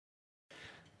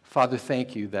Father,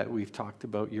 thank you that we've talked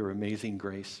about your amazing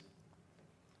grace.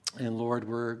 And Lord,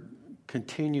 we're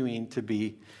continuing to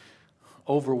be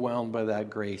overwhelmed by that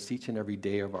grace each and every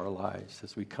day of our lives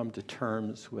as we come to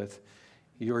terms with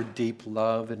your deep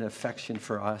love and affection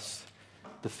for us.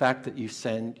 The fact that you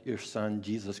send your Son,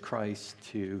 Jesus Christ,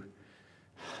 to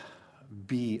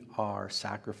be our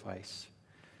sacrifice,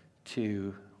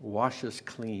 to wash us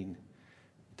clean,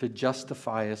 to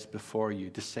justify us before you,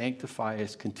 to sanctify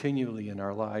us continually in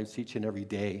our lives each and every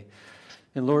day.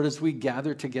 And Lord, as we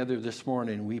gather together this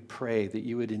morning, we pray that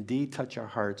you would indeed touch our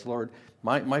hearts. Lord,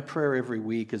 my prayer every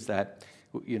week is that,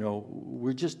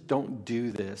 we just don't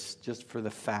do this just for the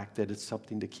fact that it's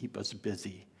something to keep us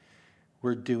busy.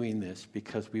 We're doing this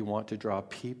because we want to draw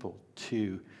people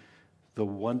to the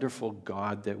wonderful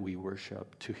God that we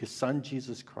worship, to his Son,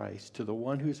 Jesus Christ, to the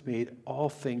one who's made all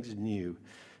things new,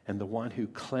 and the one who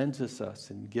cleanses us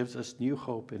and gives us new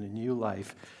hope and a new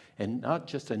life, and not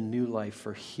just a new life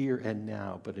for here and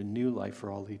now, but a new life for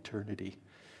all eternity.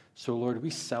 So, Lord, we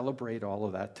celebrate all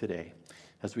of that today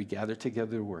as we gather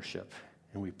together to worship,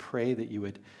 and we pray that you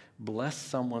would bless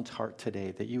someone's heart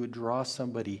today, that you would draw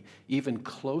somebody even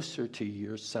closer to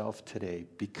yourself today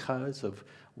because of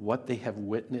what they have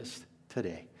witnessed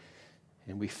today.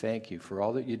 And we thank you for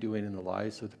all that you're doing in the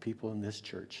lives of the people in this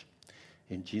church.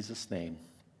 In Jesus' name,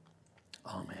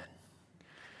 amen.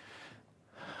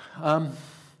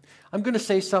 I'm going to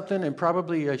say something, and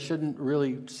probably I shouldn't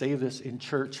really say this in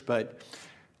church, but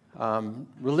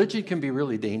religion can be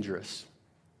really dangerous.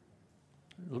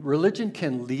 Religion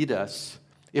can lead us,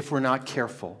 if we're not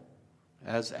careful,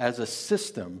 as a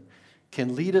system,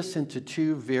 can lead us into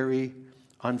two very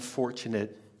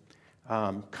unfortunate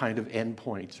kind of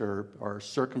endpoints or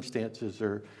circumstances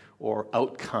or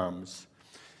outcomes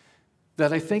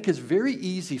that I think is very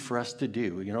easy for us to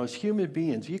do. As human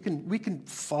beings, we can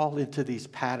fall into these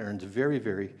patterns very,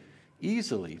 very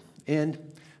easily.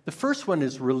 And the first one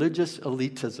is religious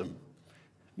elitism.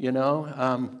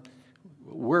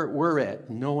 We're it.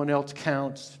 No one else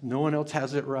counts. No one else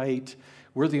has it right.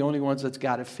 We're the only ones that's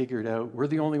got it figured out. We're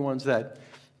the only ones that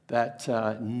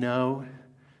know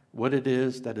what it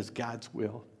is that is God's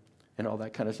will and all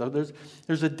that kind of stuff.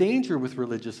 There's a danger with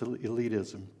religious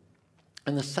elitism.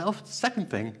 And the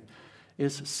second thing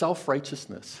is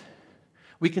self-righteousness.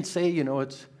 We can say,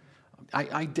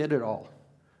 I did it all.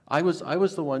 I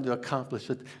was the one to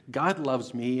accomplish it. God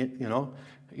loves me,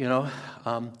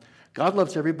 God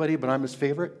loves everybody, but I'm his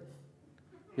favorite.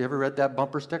 You ever read that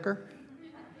bumper sticker?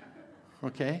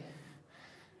 Okay.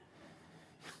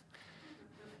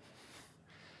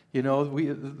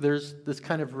 There's this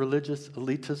kind of religious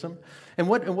elitism. And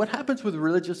what happens with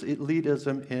religious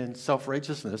elitism and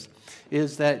self-righteousness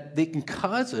is that they can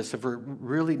cause us, if we're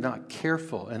really not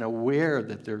careful and aware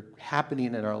that they're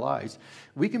happening in our lives,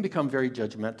 we can become very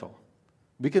judgmental.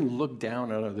 We can look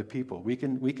down on other people. We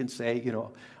can say,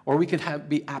 or we can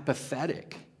be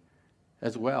apathetic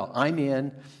as well. I'm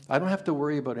in. I don't have to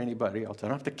worry about anybody else. I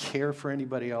don't have to care for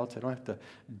anybody else. I don't have to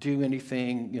do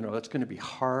anything, that's going to be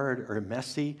hard or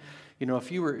messy.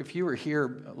 If you were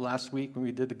here last week when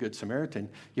we did the Good Samaritan,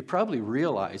 you probably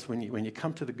realize when you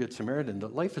come to the Good Samaritan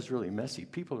that life is really messy.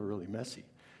 People are really messy.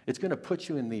 It's going to put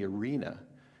you in the arena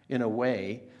in a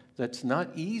way that's not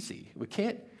easy. We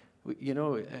can't,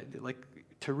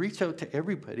 to reach out to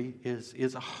everybody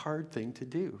is a hard thing to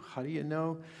do. How do you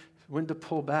know when to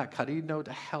pull back? How do you know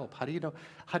to help? How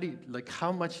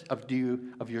much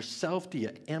of yourself do you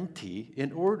empty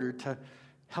in order to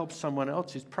help someone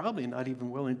else who's probably not even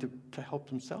willing to help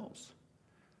themselves?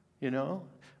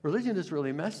 Religion is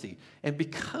really messy. And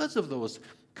because of those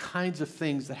kinds of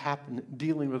things that happen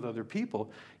dealing with other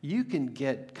people, you can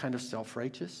get kind of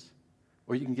self-righteous,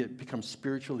 or you can become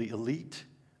spiritually elite,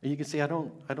 and you can say, I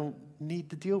don't need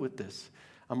to deal with this.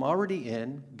 I'm already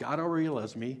in. God already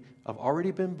loves me. I've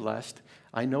already been blessed.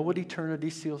 I know what eternity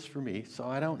seals for me, so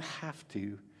I don't have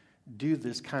to do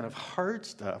this kind of hard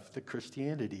stuff that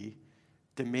Christianity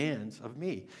demands of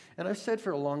me. And I've said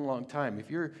for a long, long time, if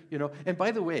you're, and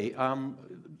by the way,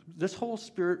 this whole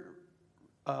spirit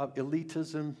of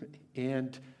elitism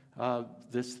and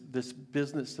this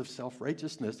business of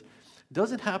self-righteousness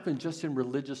doesn't happen just in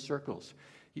religious circles.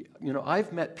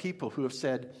 I've met people who have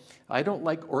said, I don't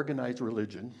like organized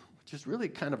religion, which is really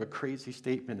kind of a crazy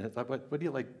statement. I thought, what do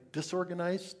you like,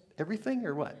 disorganized everything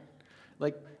or what?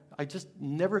 I just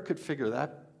never could figure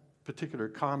that particular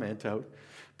comment out.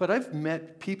 But I've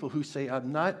met people who say,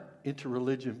 I'm not into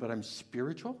religion, but I'm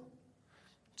spiritual.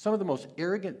 Some of the most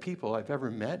arrogant people I've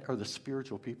ever met are the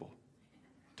spiritual people,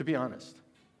 to be honest.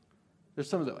 They're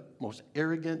some of the most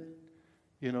arrogant,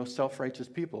 self-righteous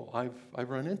people I've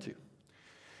run into.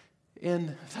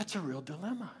 And that's a real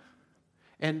dilemma.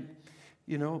 And,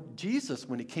 Jesus,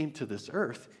 when he came to this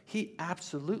earth, he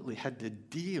absolutely had to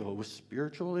deal with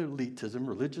spiritual elitism,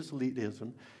 religious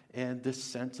elitism, and this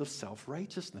sense of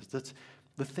self-righteousness. That's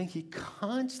the thing he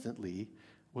constantly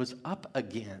was up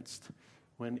against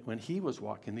when he was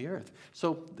walking the earth.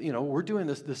 So, we're doing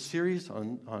this series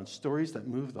on stories that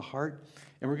move the heart,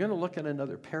 and we're going to look at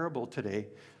another parable today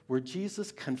where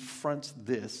Jesus confronts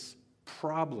this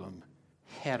problem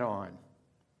head on.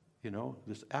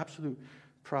 This absolute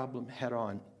problem head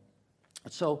on.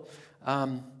 So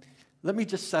let me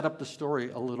just set up the story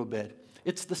a little bit.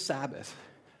 It's the Sabbath.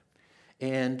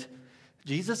 And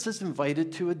Jesus is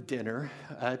invited to a dinner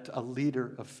at a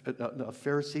leader of the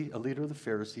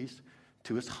Pharisees,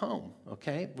 to his home,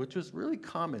 okay? Which was really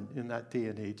common in that day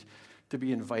and age to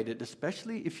be invited,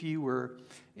 especially if you were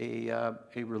a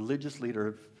religious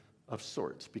leader of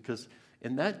sorts. Because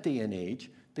in that day and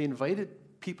age, they invited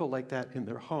people like that in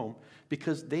their home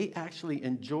because they actually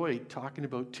enjoyed talking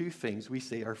about two things we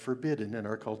say are forbidden in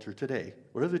our culture today.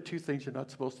 What are the two things you're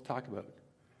not supposed to talk about?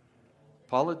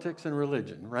 Politics and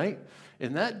religion, right?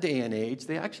 In that day and age,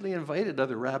 they actually invited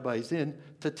other rabbis in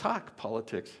to talk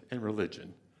politics and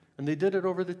religion. And they did it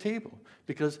over the table.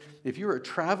 Because if you were a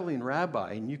traveling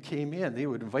rabbi and you came in, they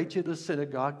would invite you to the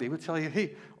synagogue. They would tell you,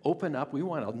 hey, open up. We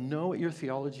want to know what your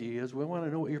theology is. We want to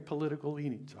know what your political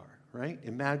leanings are, right?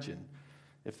 Imagine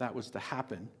if that was to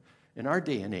happen in our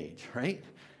day and age, right?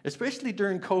 Especially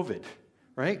during COVID,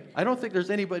 right? I don't think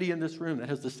there's anybody in this room that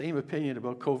has the same opinion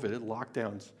about COVID and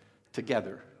lockdowns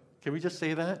together. Can we just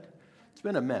say that? It's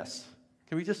been a mess.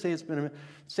 Can we just say it's been a mess?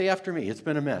 Say after me, it's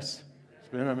been a mess. It's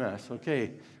been a mess.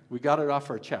 Okay, we got it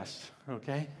off our chest,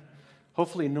 okay?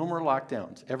 Hopefully no more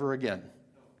lockdowns ever again.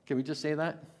 Can we just say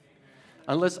that?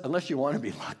 Unless you want to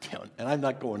be locked down, and I'm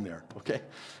not going there, okay?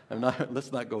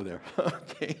 Let's not go there,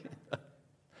 okay?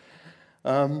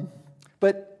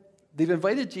 But they've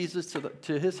invited Jesus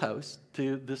to his house,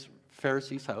 to this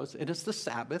Pharisee's house, and it's the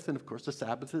Sabbath, and of course the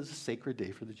Sabbath is a sacred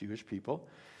day for the Jewish people.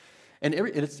 And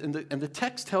the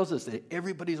text tells us that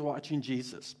everybody's watching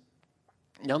Jesus.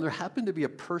 Now there happened to be a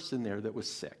person there that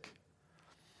was sick.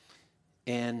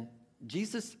 And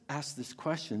Jesus asked this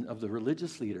question of the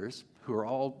religious leaders, who are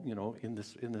all, in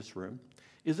this room,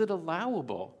 is it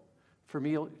allowable for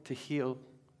me to heal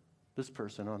this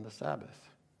person on the Sabbath?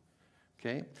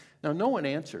 Okay? Now, no one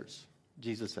answers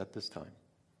Jesus at this time.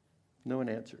 No one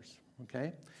answers,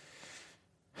 okay?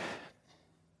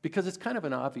 Because it's kind of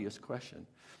an obvious question.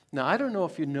 Now, I don't know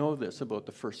if you know this about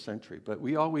the first century, but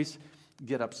we always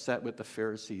get upset with the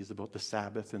Pharisees about the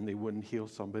Sabbath and they wouldn't heal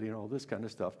somebody and all this kind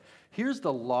of stuff. Here's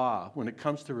the law when it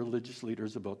comes to religious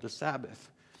leaders about the Sabbath.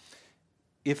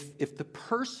 If the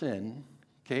person,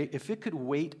 okay, if it could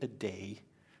wait a day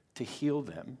to heal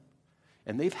them,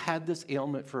 and they've had this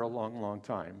ailment for a long, long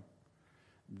time,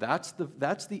 that's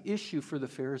the issue for the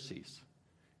Pharisees.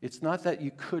 It's not that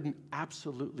you couldn't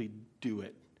absolutely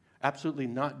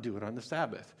not do it on the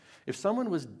Sabbath. If someone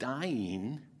was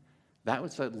dying, that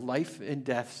was a life and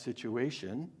death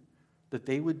situation, that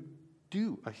they would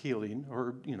do a healing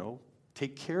or,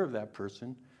 take care of that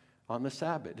person on the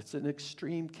Sabbath. It's an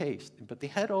extreme case, but they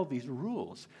had all these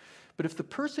rules. But if the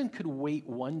person could wait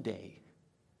one day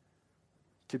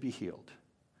to be healed,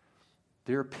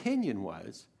 their opinion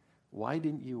was, why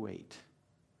didn't you wait?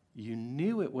 You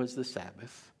knew it was the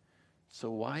Sabbath, so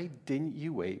why didn't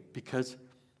you wait? Because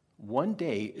one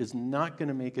day is not going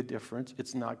to make a difference.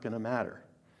 It's not going to matter.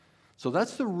 So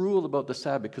that's the rule about the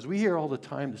Sabbath, because we hear all the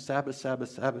time the Sabbath, Sabbath,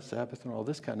 Sabbath, Sabbath, and all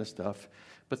this kind of stuff.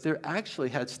 But they actually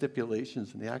had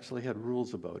stipulations, and they actually had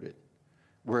rules about it,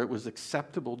 where it was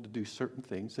acceptable to do certain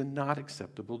things and not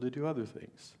acceptable to do other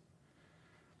things.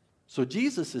 So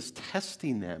Jesus is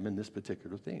testing them in this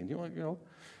particular thing.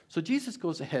 So Jesus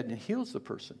goes ahead and heals the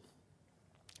person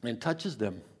and touches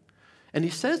them. And he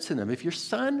says to them, if your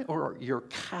son or your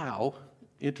cow,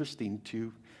 interesting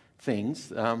two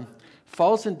things,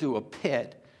 falls into a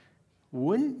pit,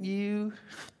 wouldn't you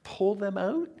pull them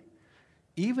out,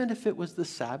 even if it was the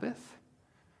Sabbath?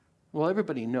 Well,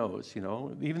 everybody knows,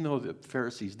 even though the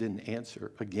Pharisees didn't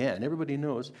answer again, everybody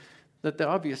knows that the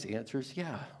obvious answer is,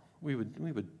 yeah, we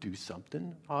would do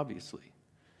something, obviously.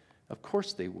 Of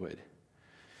course they would.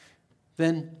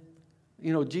 Then,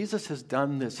 Jesus has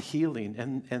done this healing,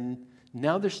 and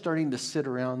now they're starting to sit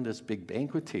around this big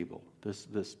banquet table,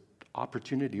 this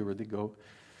opportunity where they go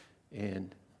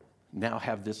and now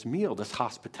have this meal, this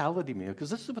hospitality meal, because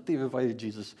this is what they've invited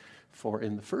Jesus for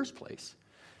in the first place.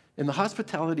 In the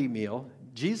hospitality meal,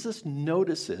 Jesus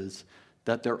notices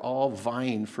that they're all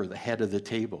vying for the head of the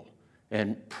table.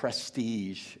 and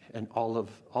prestige and all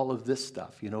of this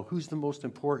stuff. Who's the most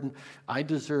important? I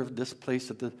deserve this place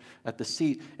at the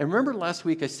seat. And remember last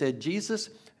week I said Jesus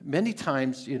many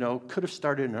times, could have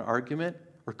started an argument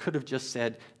or could have just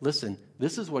said, listen,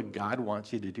 this is what God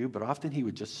wants you to do. But often he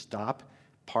would just stop,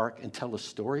 park, and tell a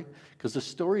story, because the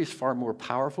story is far more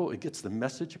powerful. It gets the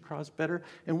message across better.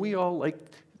 And we all like,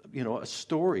 a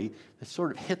story that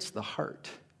sort of hits the heart.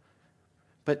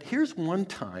 But here's one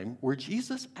time where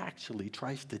Jesus actually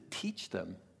tries to teach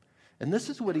them. And this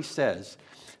is what he says.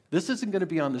 This isn't going to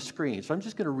be on the screen, so I'm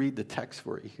just going to read the text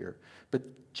for you here.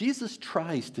 But Jesus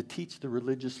tries to teach the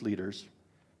religious leaders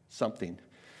something.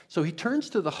 So he turns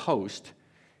to the host,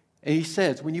 and he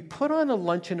says, when you put on a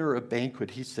luncheon or a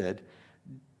banquet, he said,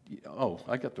 oh,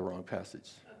 I got the wrong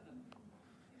passage.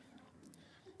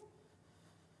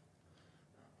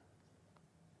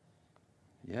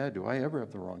 Yeah, do I ever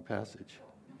have the wrong passage?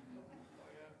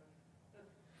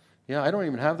 Yeah, I don't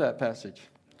even have that passage.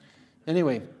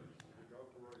 Anyway,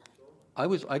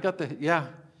 I got the, yeah.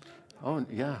 Oh,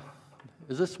 yeah.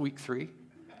 Is this week 3?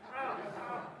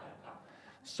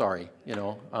 Sorry,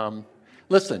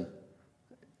 listen.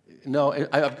 No,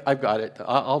 I've got it.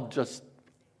 I'll just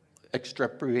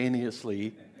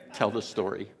extemporaneously tell the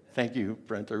story. Thank you,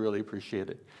 Brent. I really appreciate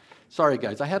it. Sorry,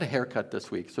 guys. I had a haircut this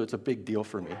week, so it's a big deal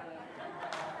for me.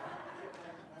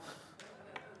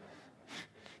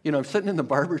 I'm sitting in the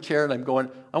barber chair and I'm going,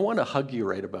 I want to hug you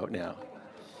right about now.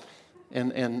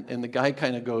 And the guy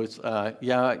kind of goes,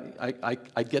 yeah,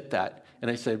 I get that. And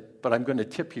I said, but I'm going to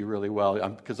tip you really well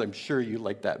because I'm sure you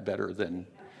like that better than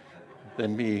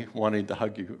me wanting to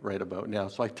hug you right about now.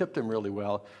 So I tipped him really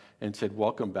well and said,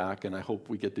 welcome back, and I hope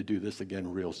we get to do this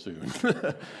again real soon.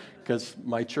 Because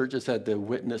my church has had to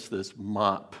witness this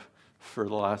mop for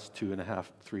the last 2.5,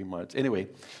 3 months. Anyway,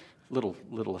 little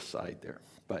aside there.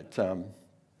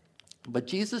 But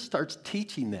Jesus starts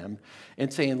teaching them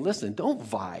and saying, listen, don't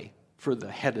vie for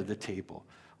the head of the table.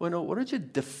 Well, no, why don't you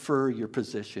defer your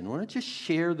position? Why don't you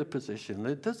share the position?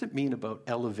 It doesn't mean about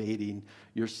elevating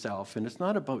yourself, and it's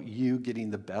not about you getting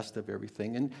the best of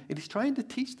everything. And he's trying to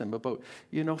teach them about,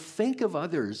 think of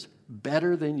others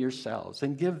better than yourselves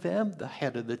and give them the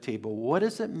head of the table. What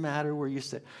does it matter where you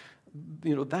sit?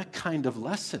 That kind of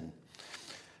lesson.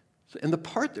 And the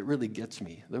part that really gets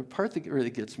me,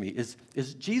 is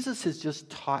Jesus has just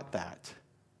taught that.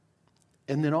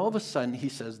 And then all of a sudden he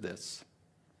says this,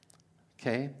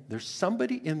 okay? There's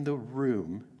somebody in the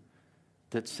room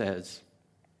that says,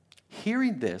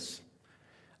 hearing this,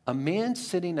 a man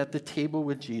sitting at the table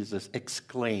with Jesus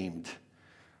exclaimed,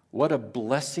 what a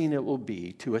blessing it will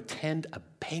be to attend a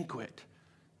banquet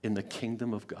in the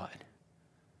kingdom of God.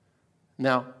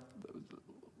 Now,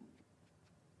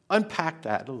 unpack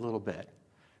that a little bit.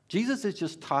 Jesus has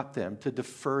just taught them to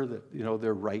defer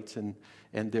their rights and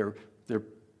their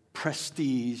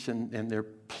prestige and their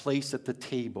place at the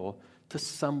table to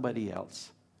somebody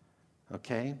else,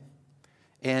 okay?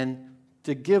 And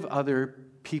to give other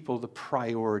people the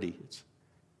priorities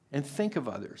and think of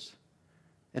others.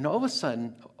 And all of a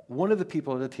sudden, one of the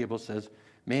people at the table says,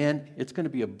 man, it's going to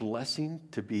be a blessing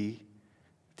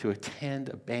to attend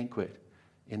a banquet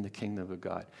in the kingdom of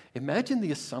God. Imagine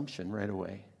the assumption right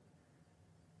away.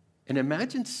 And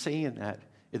imagine saying that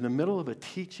in the middle of a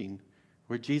teaching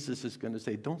where Jesus is going to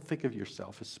say, don't think of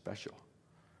yourself as special.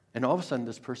 And all of a sudden,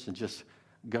 this person just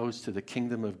goes to the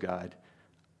kingdom of God.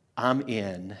 I'm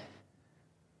in.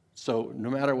 So no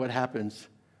matter what happens,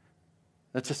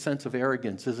 that's a sense of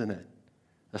arrogance, isn't it?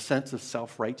 A sense of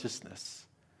self-righteousness,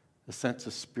 a sense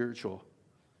of spiritual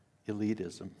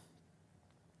elitism.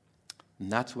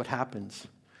 And that's what happens.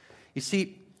 You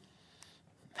see,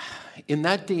 in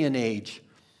that day and age,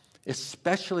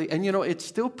 especially, and it's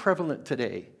still prevalent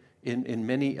today in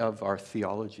many of our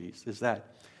theologies, is that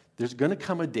there's going to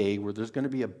come a day where there's going to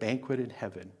be a banquet in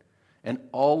heaven, and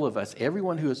all of us,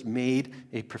 everyone who has made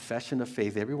a profession of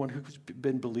faith, everyone who's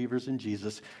been believers in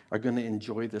Jesus, are going to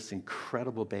enjoy this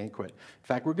incredible banquet. In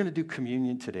fact, we're going to do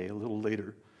communion today, a little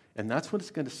later, and that's what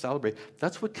it's going to celebrate.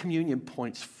 That's what communion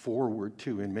points forward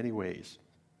to in many ways.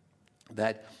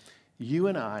 That you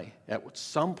and I, at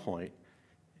some point,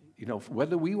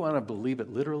 whether we want to believe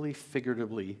it literally,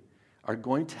 figuratively, are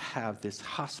going to have this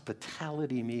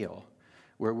hospitality meal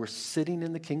where we're sitting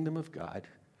in the kingdom of God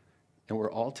and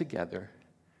we're all together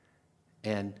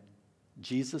and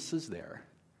Jesus is there.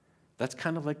 That's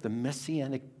kind of like the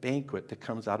messianic banquet that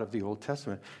comes out of the Old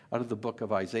Testament, out of the book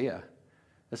of Isaiah,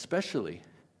 especially.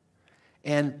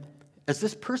 And as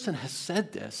this person has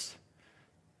said this,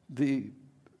 the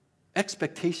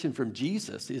expectation from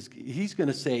Jesus is he's going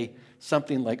to say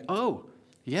something like, oh,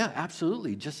 yeah,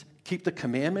 absolutely. Just keep the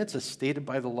commandments as stated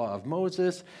by the law of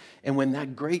Moses. And when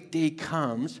that great day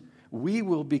comes, we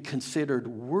will be considered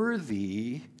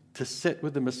worthy to sit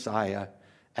with the Messiah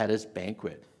at his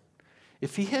banquet.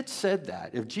 If he had said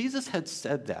that, if Jesus had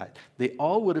said that, they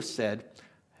all would have said,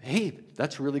 hey,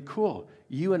 that's really cool.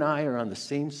 You and I are on the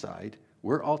same side.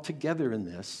 We're all together in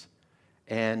this.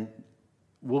 And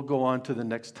we'll go on to the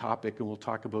next topic and we'll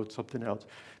talk about something else.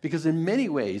 Because in many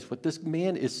ways, what this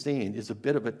man is saying is a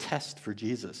bit of a test for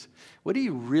Jesus. What do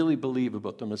you really believe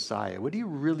about the Messiah? What do you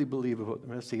really believe about the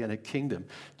Messianic kingdom?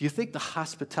 Do you think the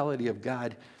hospitality of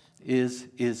God is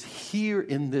here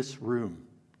in this room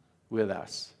with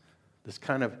us? This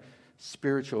kind of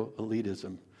spiritual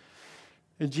elitism.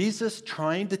 And Jesus,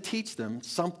 trying to teach them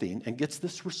something and gets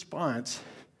this response,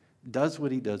 does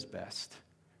what he does best.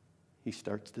 He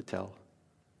starts to tell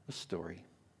a story.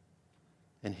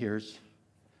 And here's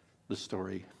the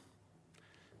story.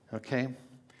 Okay?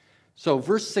 So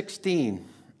verse 16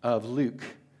 of Luke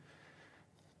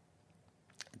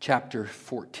chapter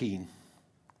 14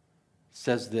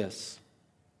 says this.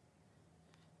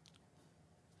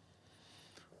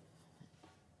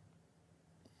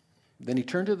 Then he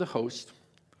turned to the host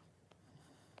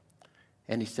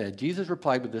and he said, Jesus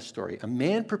replied with this story. A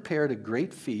man prepared a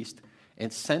great feast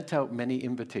and sent out many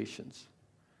invitations.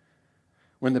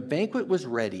 When the banquet was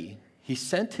ready, he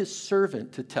sent his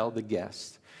servant to tell the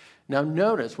guests. Now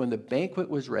notice, when the banquet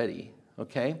was ready,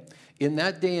 okay, in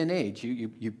that day and age,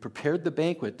 you prepared the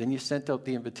banquet, then you sent out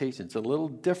the invitations. A little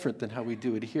different than how we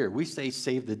do it here. We say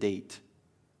save the date,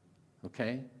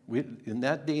 okay? In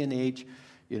that day and age,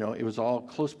 you know, it was all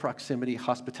close proximity.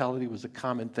 Hospitality was a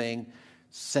common thing.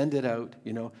 Send it out,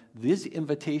 you know. These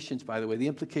invitations, by the way, the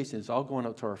implication is all going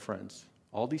out to our friends,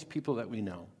 all these people that we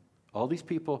know, all these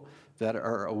people that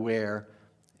are aware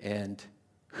and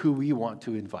who we want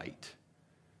to invite,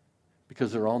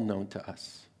 because they're all known to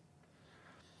us.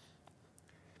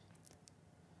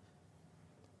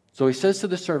 So he says to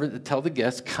the servant to tell the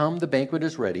guests, come, the banquet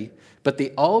is ready. But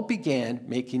they all began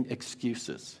making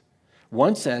excuses.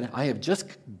 One said, I have just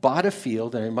bought a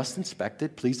field and I must inspect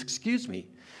it. Please excuse me.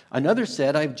 Another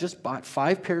said, I've just bought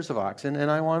 5 pairs of oxen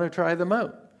and I want to try them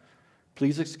out.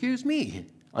 Please excuse me.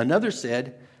 Another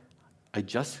said, I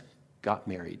just got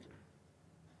married,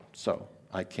 so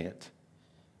I can't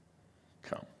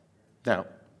come. Now,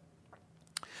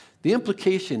 the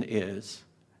implication is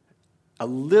a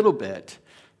little bit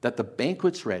that the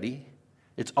banquet's ready.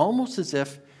 It's almost as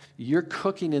if you're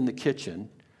cooking in the kitchen.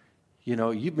 You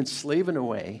know, you've been slaving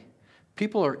away.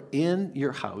 People are in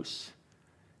your house.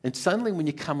 And suddenly when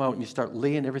you come out and you start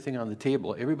laying everything on the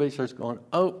table, everybody starts going,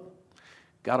 oh,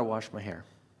 got to wash my hair.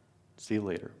 See you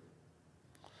later.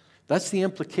 That's the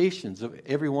implications of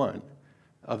every one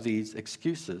of these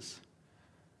excuses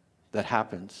that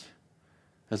happens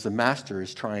as the master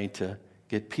is trying to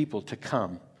get people to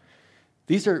come.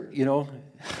 These are, you know,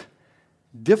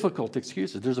 difficult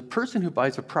excuses. There's a person who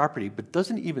buys a property but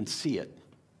doesn't even see it.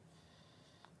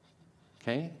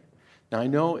 Okay? Now, I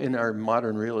know in our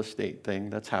modern real estate thing,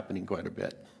 that's happening quite a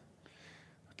bit.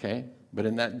 Okay? But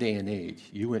in that day and age,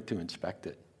 you went to inspect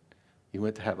it. You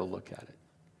went to have a look at it.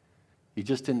 You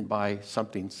just didn't buy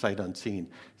something sight unseen.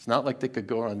 It's not like they could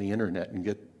go on the internet and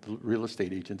get the real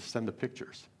estate agent to send the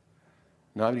pictures.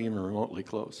 Not even remotely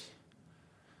close.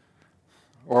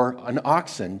 Or an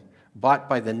oxen bought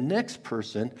by the next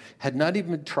person had not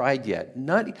even been tried yet.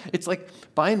 It's like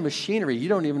buying machinery. You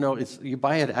don't even know, you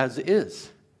buy it as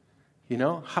is. You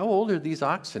know, how old are these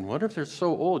oxen? What if they're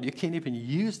so old you can't even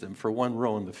use them for one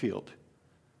row in the field?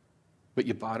 But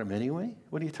you bought them anyway?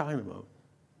 What are you talking about?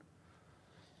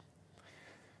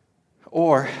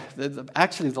 Or,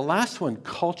 actually, the last one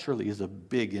culturally is a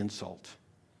big insult.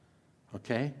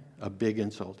 Okay? A big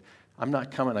insult. I'm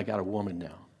not coming, I got a woman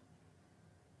now.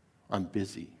 I'm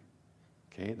busy.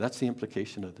 Okay? That's the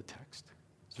implication of the text.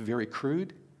 It's very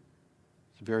crude.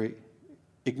 It's very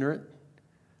ignorant.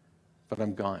 But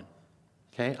I'm gone.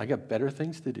 Okay? I got better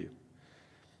things to do.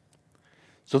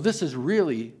 So this is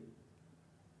really,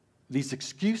 these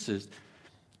excuses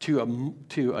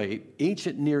to a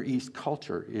ancient Near East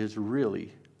culture is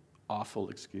really awful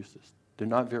excuses. They're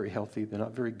not very healthy. They're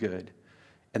not very good.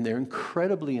 And they're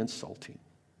incredibly insulting.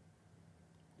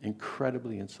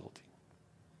 Incredibly insulting.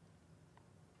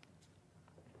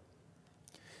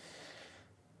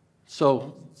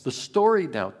 So the story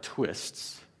now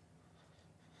twists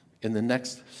in the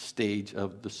next stage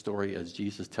of the story as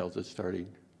Jesus tells it, starting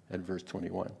at verse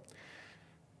 21.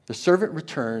 The servant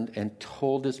returned and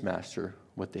told his master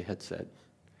what they had said.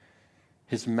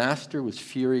 His master was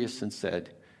furious and said,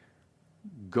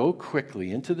 go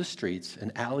quickly into the streets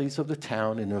and alleys of the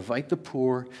town and invite the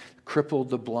poor, crippled,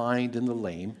 the blind, and the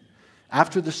lame.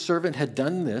 After the servant had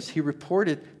done this, he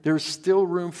reported there was still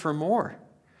room for more.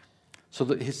 So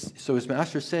his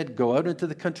master said, go out into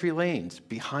the country lanes,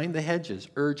 behind the hedges,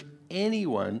 urge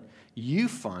anyone you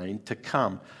find to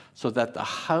come, so that the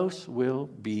house will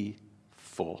be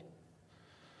full.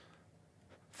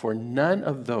 For none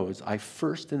of those I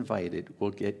first invited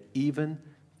will get even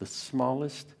the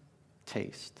smallest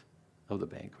taste of the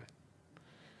banquet.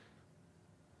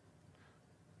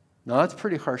 Now that's a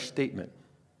pretty harsh statement.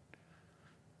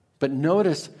 But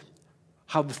notice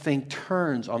how the thing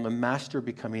turns on the master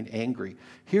becoming angry.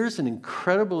 Here's an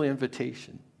incredible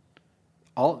invitation.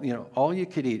 All you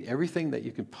could eat, everything that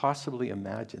you can possibly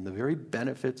imagine, the very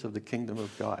benefits of the kingdom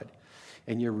of God,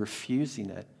 and you're refusing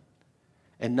it.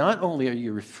 And not only are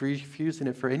you refusing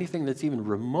it for anything that's even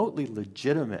remotely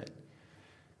legitimate,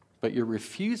 but you're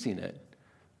refusing it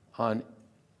on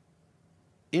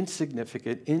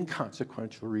insignificant,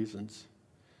 inconsequential reasons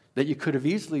that you could have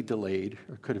easily delayed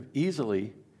or could have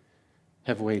easily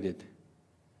have waited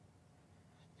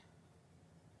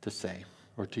to say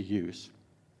or to use.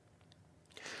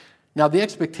 Now, the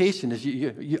expectation is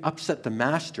you upset the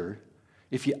master.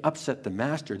 If you upset the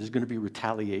master, there's going to be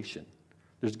retaliation.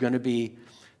 There's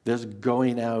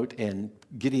going out and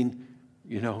getting,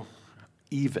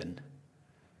 even.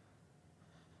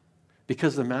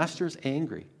 Because the master's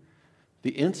angry.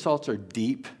 The insults are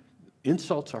deep.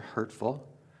 Insults are hurtful.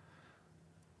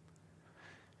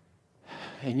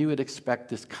 And you would expect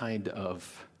this kind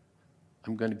of,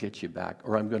 I'm going to get you back,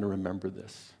 or I'm going to remember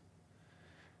this.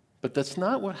 But that's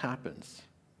not what happens.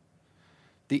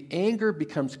 The anger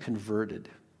becomes converted.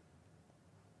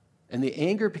 And the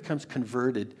anger becomes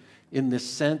converted in the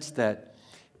sense that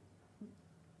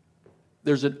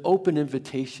there's an open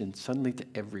invitation suddenly to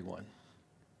everyone.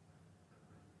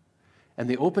 And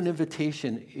the open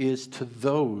invitation is to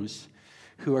those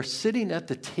who are sitting at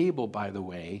the table, by the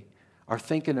way, are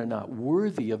thinking are not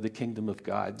worthy of the kingdom of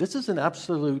God. This is an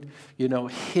absolute,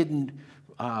 hidden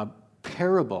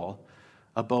parable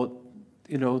about,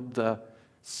 the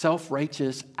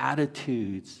self-righteous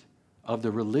attitudes of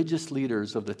the religious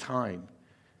leaders of the time,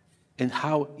 and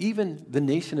how even the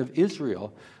nation of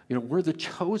Israel, we're the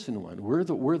chosen one.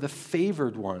 We're the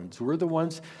favored ones. We're the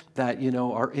ones that,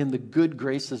 are in the good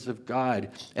graces of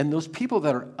God. And those people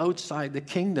that are outside the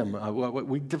kingdom,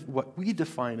 what we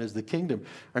define as the kingdom,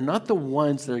 are not the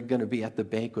ones that are going to be at the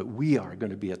banquet. We are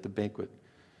going to be at the banquet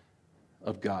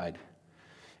of God.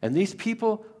 And these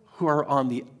people who are on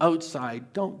the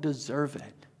outside don't deserve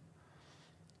it.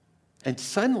 And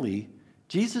suddenly,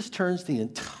 Jesus turns the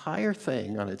entire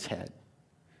thing on its head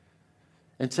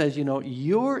and says,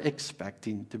 you're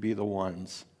expecting to be the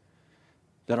ones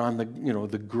that on the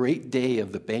great day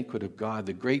of the banquet of God,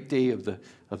 the great day of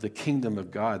the kingdom of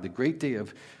God, the great day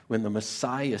of when the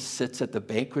Messiah sits at the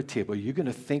banquet table, you're going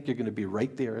to think you're going to be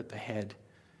right there at the head.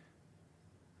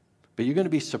 But you're going to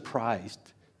be surprised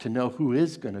to know who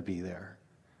is going to be there.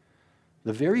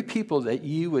 The very people that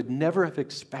you would never have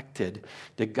expected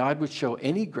that God would show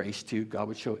any grace to, God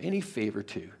would show any favor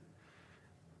to.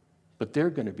 But they're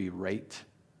going to be right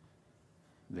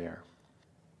there.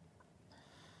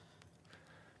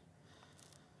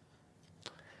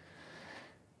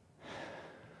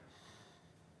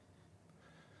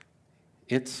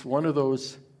 It's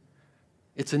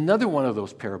another one of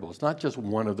those parables, not just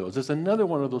one of those. It's another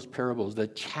one of those parables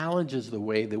that challenges the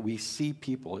way that we see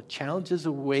people. It challenges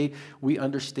the way we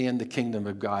understand the kingdom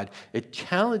of God. It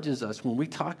challenges us when we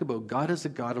talk about God as a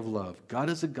God of love. God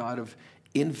is a God of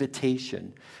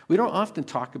invitation. We don't often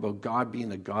talk about God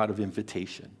being a God of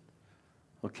invitation,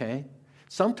 okay?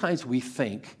 Sometimes we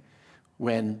think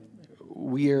when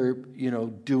we're,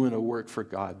 doing a work for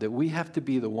God that we have to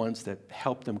be the ones that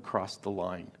help them cross the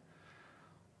line,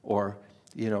 or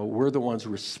we're the ones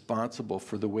responsible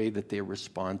for the way that they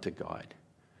respond to God.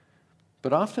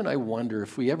 But often I wonder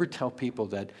if we ever tell people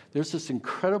that there's this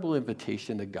incredible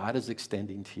invitation that God is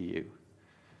extending to you.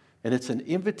 And it's an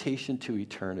invitation to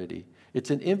eternity. It's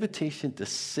an invitation to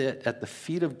sit at the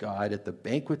feet of God, at the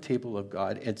banquet table of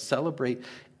God, and celebrate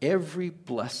every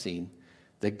blessing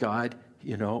that God,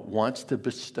 wants to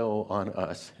bestow on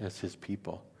us as his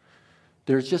people.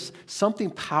 There's just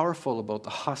something powerful about the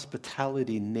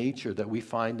hospitality nature that we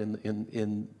find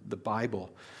in the Bible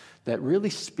that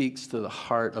really speaks to the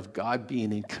heart of God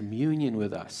being in communion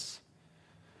with us.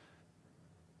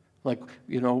 Like,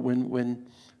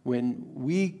 when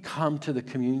we come to the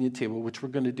communion table, which we're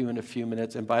going to do in a few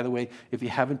minutes, and by the way, if you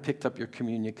haven't picked up your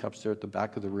communion cups, they're at the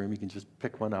back of the room. You can just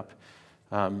pick one up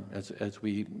as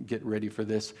we get ready for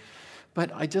this.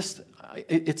 But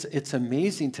it's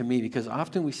amazing to me because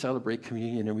often we celebrate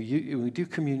communion and we do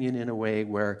communion in a way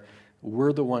where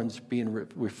we're the ones being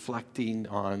reflecting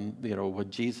on, what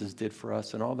Jesus did for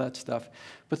us and all that stuff.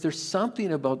 But there's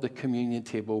something about the communion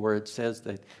table where it says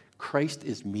that Christ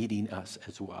is meeting us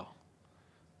as well.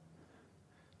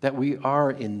 That we are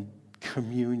in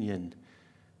communion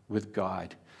with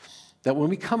God. That when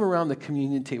we come around the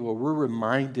communion table, we're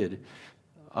reminded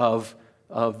of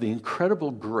the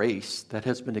incredible grace that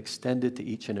has been extended to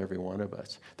each and every one of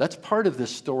us. That's part of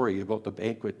this story about the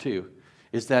banquet too,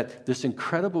 is that this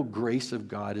incredible grace of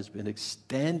God has been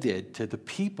extended to the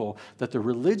people that the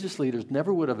religious leaders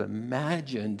never would have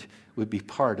imagined would be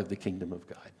part of the kingdom of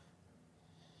God.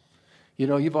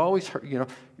 You've always heard,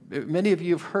 many of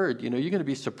you have heard, you're going to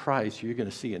be surprised who you're going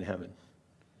to see in heaven.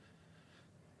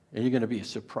 And you're going to be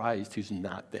surprised who's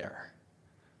not there.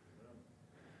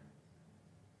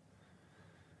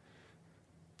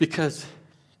 Because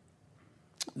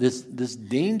this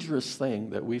dangerous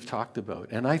thing that we've talked about,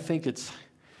 and I think it's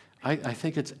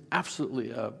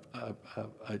absolutely a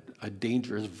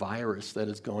dangerous virus that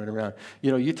is going around.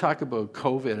 You talk about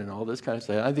COVID and all this kind of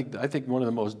stuff. I think one of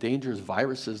the most dangerous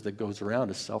viruses that goes around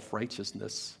is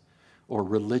self-righteousness or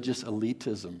religious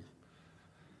elitism.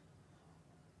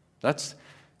 That's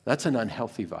an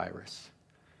unhealthy virus.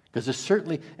 Because there's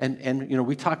certainly, and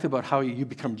we talked about how you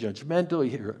become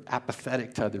judgmental, you're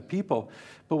apathetic to other people,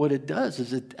 but what it does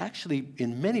is it actually,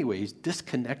 in many ways,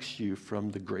 disconnects you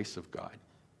from the grace of God.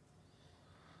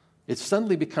 It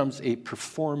suddenly becomes a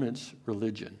performance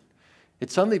religion.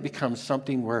 It suddenly becomes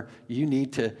something where you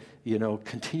need to,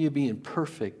 continue being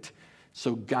perfect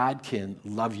so God can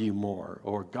love you more,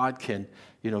 or God can,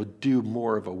 do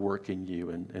more of a work in you,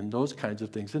 and those kinds of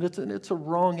things. And it's a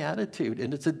wrong attitude,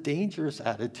 and it's a dangerous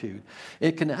attitude.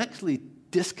 It can actually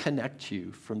disconnect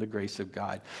you from the grace of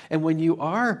God. And when you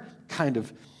are kind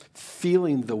of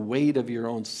feeling the weight of your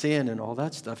own sin and all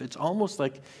that stuff, it's almost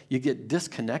like you get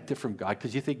disconnected from God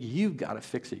because you think you've got to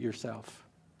fix it yourself.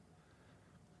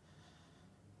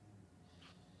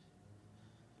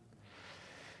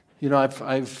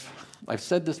 I've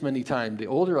said this many times. The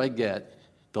older I get,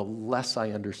 the less I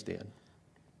understand.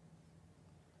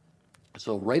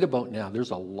 So right about now,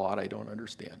 there's a lot I don't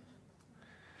understand.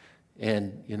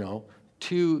 And,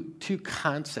 two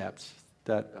concepts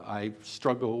that I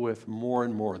struggle with more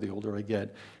and more the older I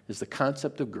get is the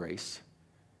concept of grace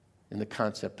and the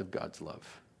concept of God's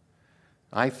love.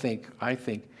 I think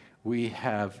we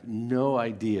have no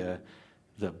idea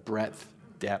the breadth,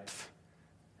 depth,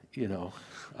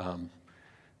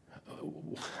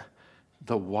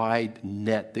 the wide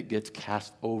net that gets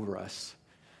cast over us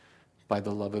by the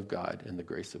love of God and the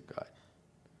grace of God.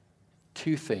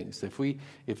 Two things.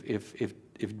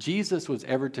 If Jesus was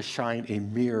ever to shine a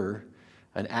mirror,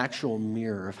 an actual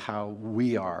mirror of how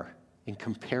we are in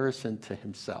comparison to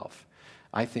himself,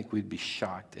 I think we'd be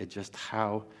shocked at just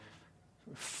how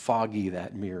foggy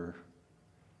that mirror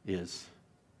is.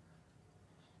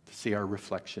 To see our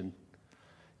reflection,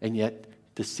 and yet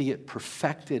to see it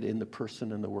perfected in the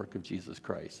person and the work of Jesus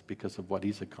Christ because of what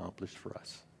he's accomplished for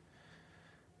us.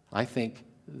 I think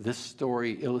this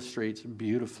story illustrates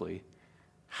beautifully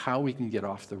how we can get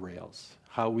off the rails,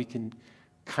 how we can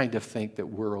kind of think that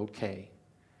we're okay,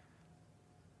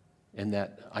 and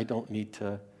that I don't need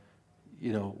to,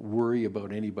 worry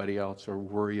about anybody else or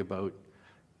worry about,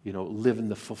 living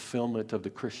the fulfillment of the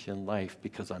Christian life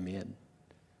because I'm in,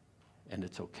 and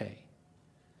it's okay.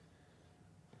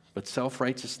 But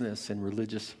self-righteousness and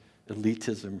religious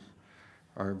elitism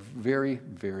are very,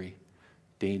 very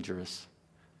dangerous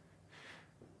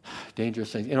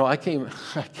things.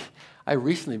 I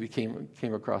recently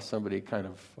came across somebody kind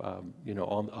of,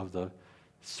 of the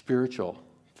spiritual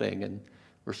thing, and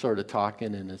we're sort of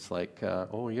talking, and it's like,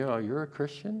 oh yeah, you're a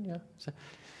Christian, yeah.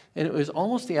 And it was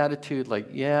almost the attitude like,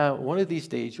 yeah, one of these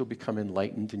days you'll become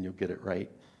enlightened and you'll get it right.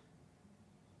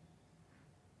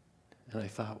 And I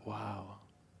thought, wow.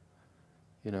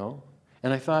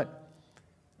 And I thought,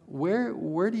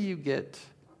 where do you get,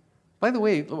 by the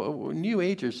way, New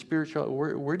Agers, spiritual,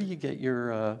 where do you get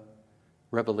your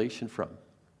revelation from?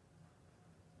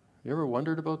 You ever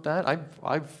wondered about that?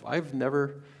 I've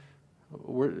never,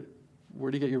 where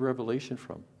do you get your revelation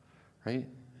from, right?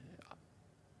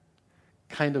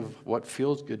 Kind of what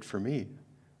feels good for me,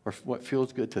 or what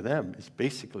feels good to them is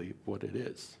basically what it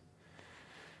is.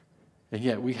 And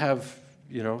yet we have,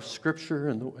 Scripture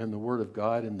and the Word of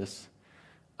God in this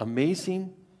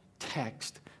amazing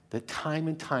text that time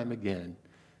and time again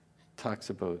talks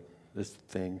about this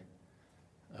thing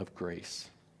of grace.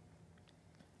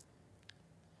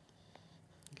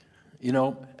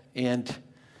 And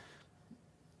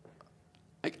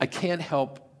I can't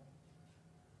help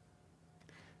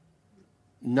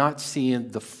not seeing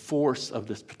the force of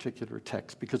this particular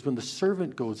text. Because when the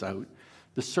servant goes out,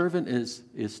 the servant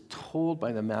is told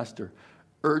by the master,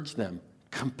 urge them,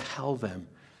 compel them,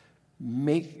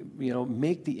 make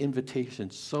the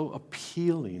invitation so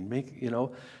appealing,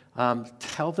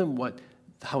 tell them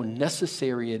how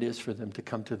necessary it is for them to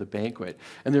come to the banquet.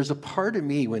 And there's a part of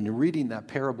me when reading that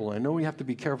parable, I know we have to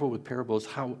be careful with parables,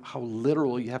 how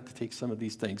literal you have to take some of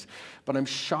these things, but I'm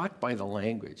shocked by the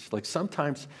language. Like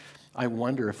sometimes I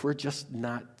wonder if we're just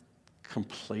not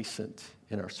complacent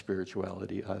in our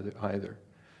spirituality either.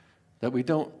 That we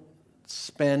don't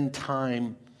spend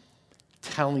time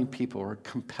telling people or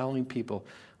compelling people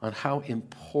on how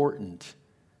important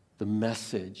the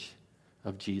message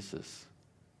of Jesus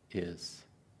is.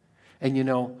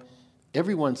 And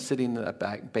everyone sitting at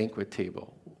that banquet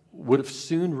table would have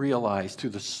soon realized through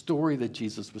the story that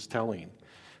Jesus was telling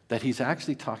that he's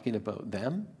actually talking about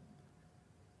them,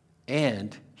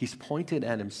 and he's pointed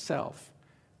at himself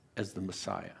as the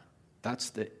Messiah. That's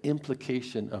the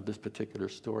implication of this particular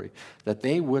story, that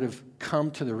they would have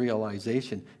come to the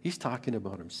realization he's talking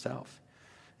about himself.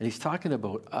 And he's talking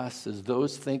about us as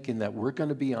those thinking that we're going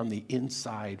to be on the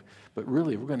inside, but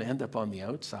really we're going to end up on the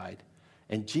outside.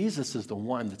 And Jesus is the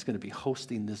one that's going to be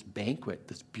hosting this banquet,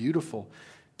 this beautiful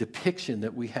depiction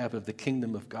that we have of the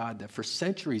kingdom of God that for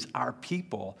centuries our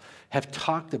people have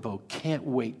talked about, can't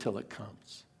wait till it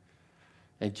comes.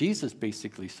 And Jesus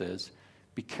basically says,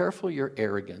 be careful your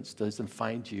arrogance doesn't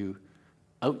find you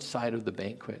outside of the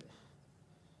banquet.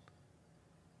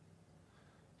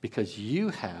 Because you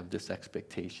have this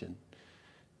expectation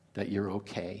that you're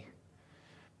okay.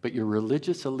 But your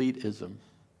religious elitism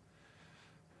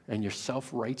and your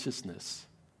self-righteousness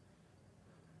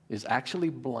is actually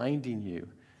blinding you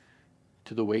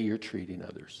to the way you're treating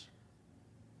others.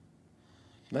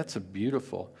 That's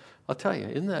I'll tell you,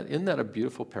 isn't that a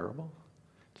beautiful parable?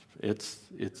 It's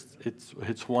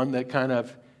one that kind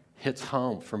of hits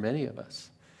home for many of us.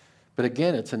 But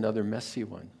again, it's another messy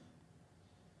one.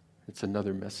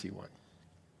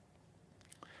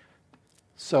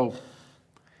 So,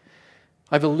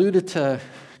 I've alluded to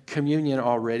communion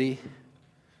already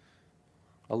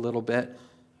a little bit.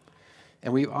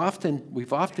 And we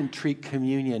often treat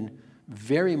communion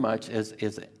very much as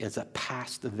a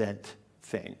past event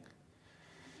thing.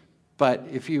 But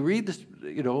if you read this,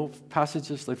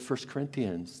 passages like 1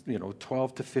 Corinthians,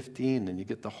 12 to 15, and you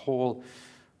get the whole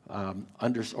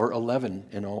or 11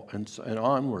 and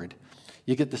onward,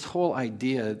 you get this whole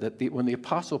idea that when the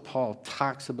Apostle Paul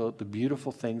talks about the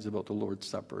beautiful things about the Lord's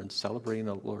Supper and celebrating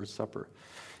the Lord's Supper,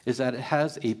 is that it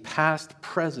has a past,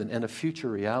 present, and a future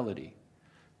reality.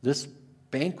 This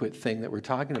banquet thing that we're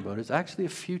talking about is actually a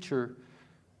future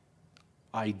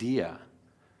idea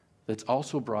that's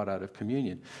also brought out of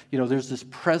communion. There's this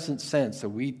present sense that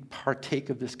we partake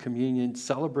of this communion,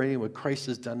 celebrating what Christ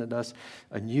has done in us,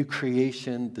 a new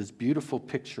creation, this beautiful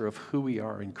picture of who we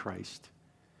are in Christ.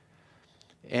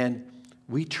 And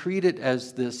we treat it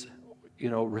as this,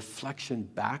 reflection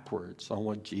backwards on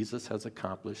what Jesus has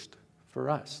accomplished for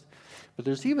us. But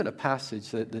there's even a passage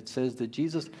that says that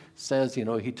Jesus says,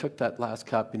 he took that last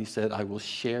cup and he said, I will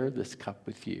share this cup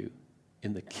with you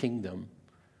in the kingdom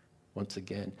once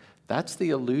again. That's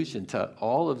the allusion to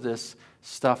all of this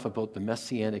stuff about the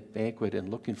Messianic banquet and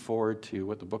looking forward to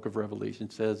what the book of Revelation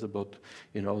says about,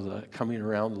 the coming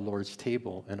around the Lord's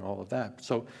table and all of that.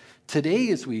 So today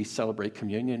as we celebrate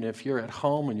communion, if you're at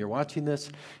home and you're watching this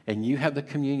and you have the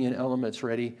communion elements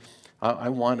ready, I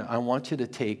want you to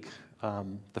take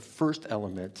the first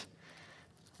element,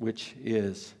 which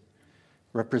is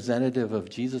representative of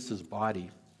Jesus'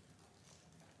 body.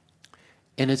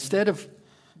 And instead of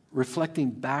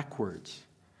reflecting backwards,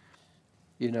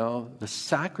 the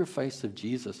sacrifice of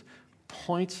Jesus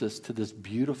points us to this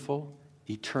beautiful,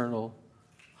 eternal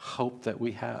hope that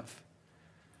we have.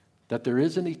 That there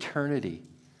is an eternity,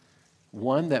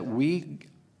 one that we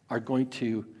are going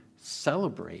to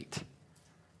celebrate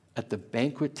at the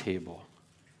banquet table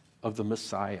of the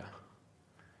Messiah.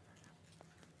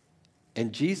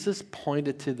 And Jesus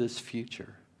pointed to this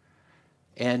future.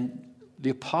 And the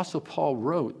Apostle Paul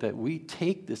wrote that we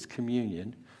take this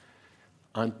communion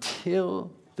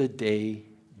until the day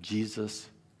Jesus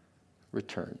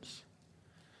returns.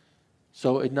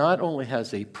 So it not only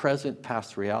has a present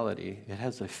past reality, it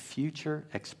has a future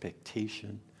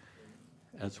expectation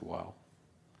as well.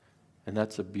 And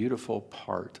that's a beautiful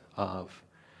part of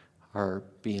our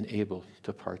being able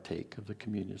to partake of the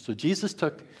communion. So Jesus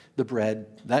took the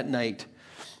bread that night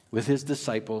with his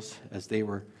disciples as they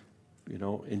were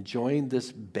enjoying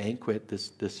this banquet,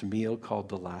 this meal called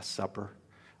the Last Supper,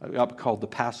 called the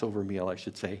Passover meal, I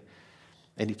should say.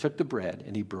 And he took the bread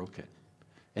and he broke it.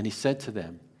 And he said to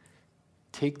them,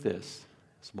 "Take this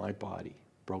as my body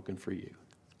broken for you."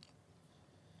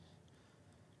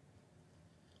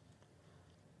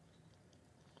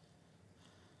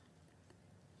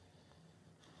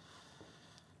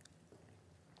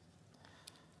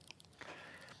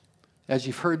 As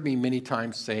you've heard me many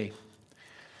times say,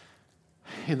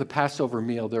 in the Passover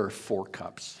meal, there are 4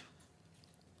 cups.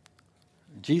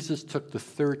 Jesus took the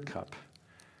 3rd cup,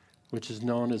 which is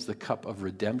known as the cup of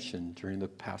redemption during the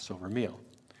Passover meal.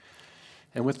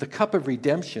 And with the cup of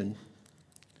redemption,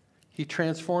 he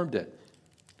transformed it.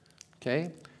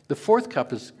 Okay? The 4th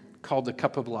cup is called the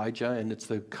cup of Elijah, and it's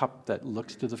the cup that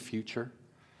looks to the future.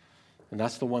 And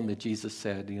that's the one that Jesus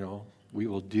said, we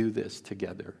will do this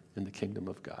together in the kingdom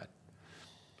of God.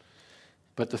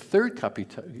 But the 3rd cup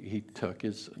he took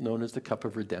is known as the cup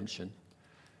of redemption.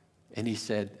 And he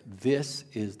said, "This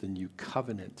is the new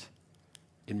covenant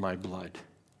in my blood.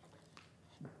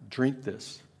 Drink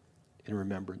this in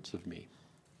remembrance of me."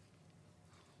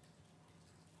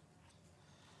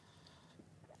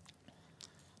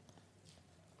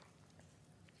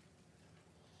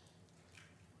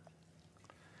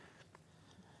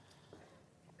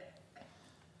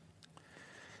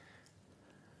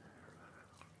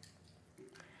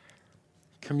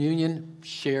 Communion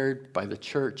shared by the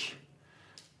church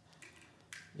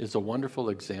is a wonderful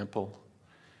example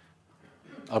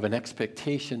of an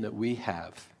expectation that we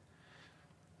have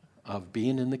of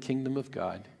being in the kingdom of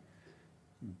God,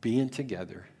 being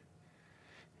together,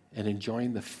 and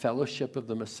enjoying the fellowship of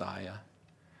the Messiah,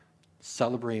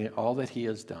 celebrating all that he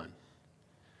has done,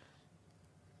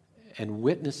 and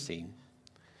witnessing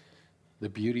the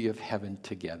beauty of heaven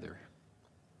together.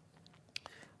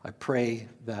 I pray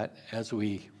that as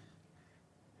we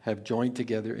have joined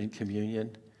together in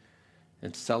communion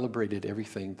and celebrated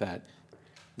everything that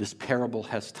this parable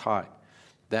has taught,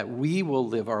 that we will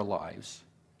live our lives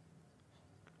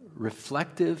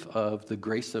reflective of the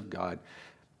grace of God.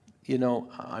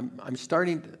 I'm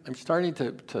starting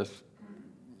to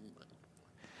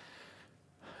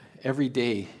every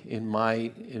day in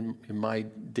my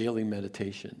daily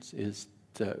meditations is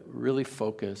to really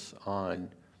focus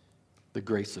on the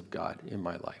grace of God in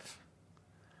my life.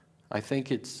 I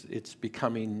think it's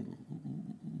becoming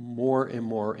more and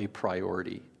more a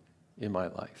priority in my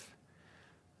life.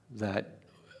 That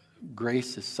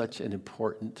grace is such an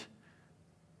important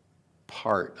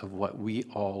part of what we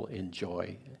all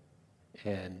enjoy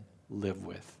and live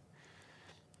with.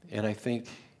 And I think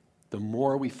the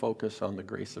more we focus on the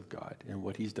grace of God and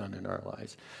what he's done in our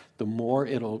lives, the more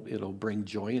it'll bring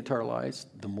joy into our lives,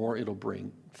 the more it'll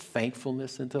bring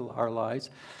thankfulness into our lives,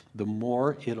 the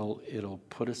more it'll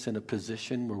put us in a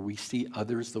position where we see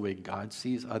others the way God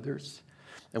sees others.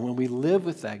 And when we live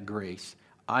with that grace,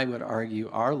 I would argue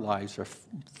our lives are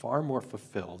far more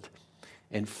fulfilled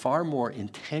and far more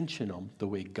intentional the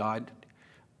way God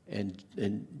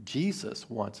and Jesus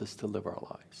wants us to live our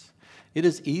lives. It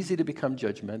is easy to become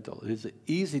judgmental. It is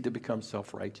easy to become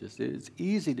self-righteous. It is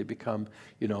easy to become,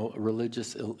 a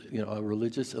religious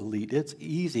elite. It's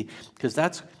easy because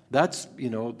that's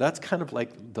kind of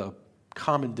like the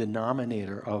common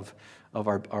denominator of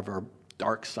our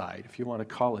dark side, if you want to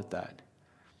call it that.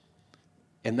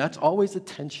 And that's always a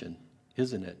tension,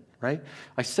 isn't it? Right?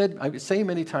 I say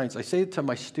many times, I say it to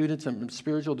my students in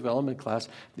spiritual development class,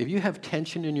 if you have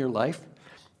tension in your life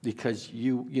because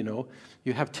you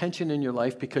have tension in your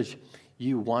life because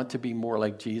you want to be more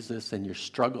like Jesus and you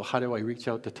struggle, how do I reach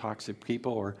out to toxic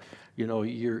people? Or,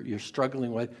 you're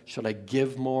struggling with, should I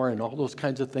give more and all those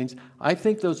kinds of things? I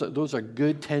think those are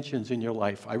good tensions in your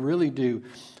life. I really do.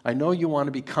 I know you want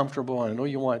to be comfortable. And I know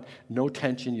you want no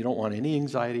tension. You don't want any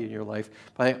anxiety in your life.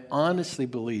 But I honestly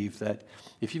believe that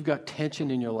if you've got tension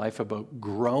in your life about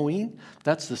growing,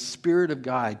 that's the Spirit of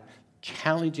God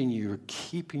challenging you, or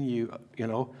keeping you,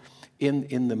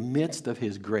 in the midst of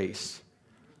his grace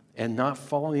and not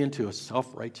falling into a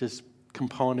self-righteous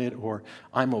component or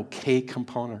I'm okay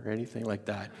component or anything like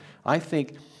that. I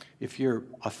think if you're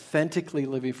authentically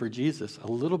living for Jesus, a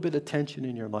little bit of tension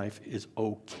in your life is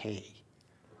okay.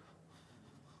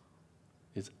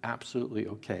 It's absolutely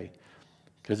okay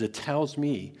because it tells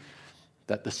me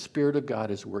that the Spirit of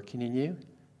God is working in you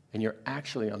and you're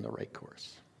actually on the right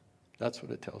course. That's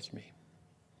what it tells me.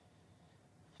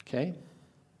 Okay?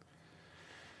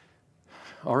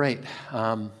 All right.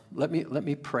 Let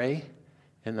me pray,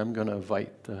 and I'm going to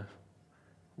invite the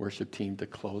worship team to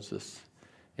close this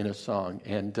in a song.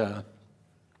 And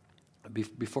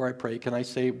before I pray, can I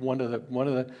say one of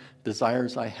the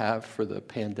desires I have for the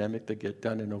pandemic to get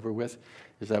done and over with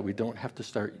is that we don't have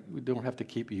to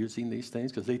keep using these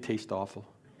things because they taste awful.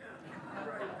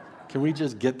 Can we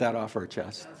just get that off our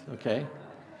chest? Okay.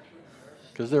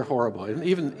 because they're horrible. And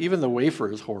even the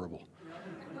wafer is horrible,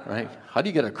 right? How do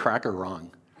you get a cracker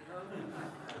wrong?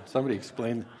 Somebody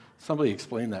explain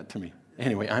that to me.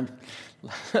 Anyway,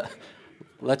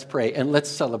 let's pray and let's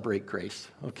celebrate grace,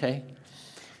 okay?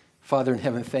 Father in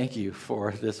heaven, thank you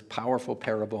for this powerful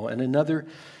parable and another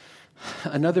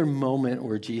moment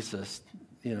where Jesus,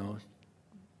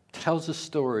 tells a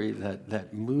story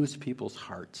that moves people's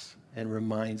hearts and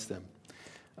reminds them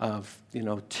of,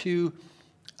 two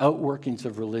outworkings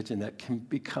of religion that can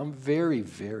become very,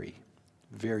 very,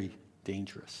 very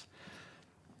dangerous.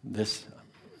 This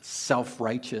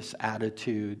self-righteous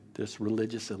attitude, this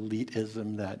religious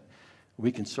elitism that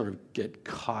we can sort of get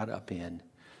caught up in.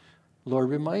 Lord,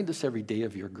 remind us every day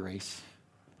of your grace.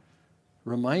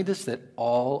 Remind us that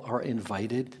all are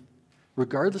invited,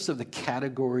 regardless of the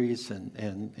categories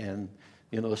and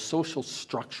the social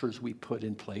structures we put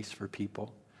in place for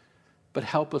people. But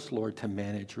help us, Lord, to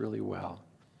manage really well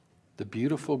the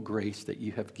beautiful grace that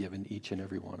you have given each and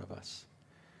every one of us.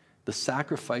 The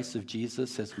sacrifice of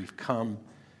Jesus as we've come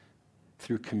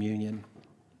through communion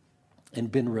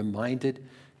and been reminded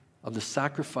of the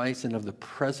sacrifice and of the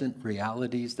present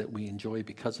realities that we enjoy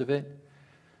because of it,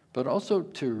 but also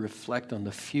to reflect on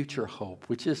the future hope,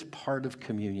 which is part of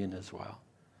communion as well.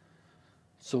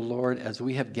 So, Lord, as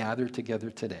we have gathered together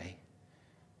today,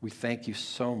 we thank you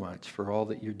so much for all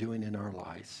that you're doing in our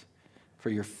lives,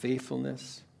 for your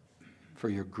faithfulness, for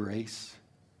your grace,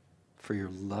 for your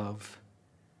love,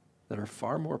 that are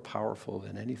far more powerful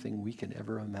than anything we can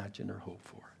ever imagine or hope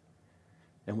for.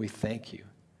 And we thank you.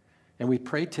 And we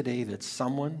pray today that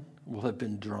someone will have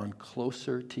been drawn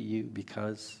closer to you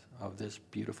because of this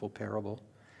beautiful parable.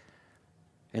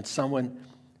 And someone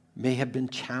may have been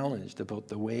challenged about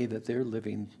the way that they're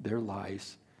living their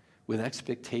lives with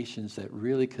expectations that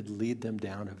really could lead them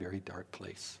down a very dark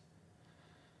place.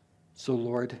 So,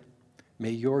 Lord,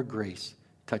 may your grace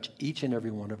touch each and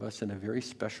every one of us in a very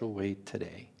special way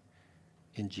today.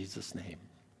 In Jesus' name,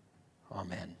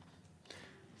 amen.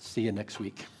 See you next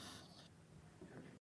week.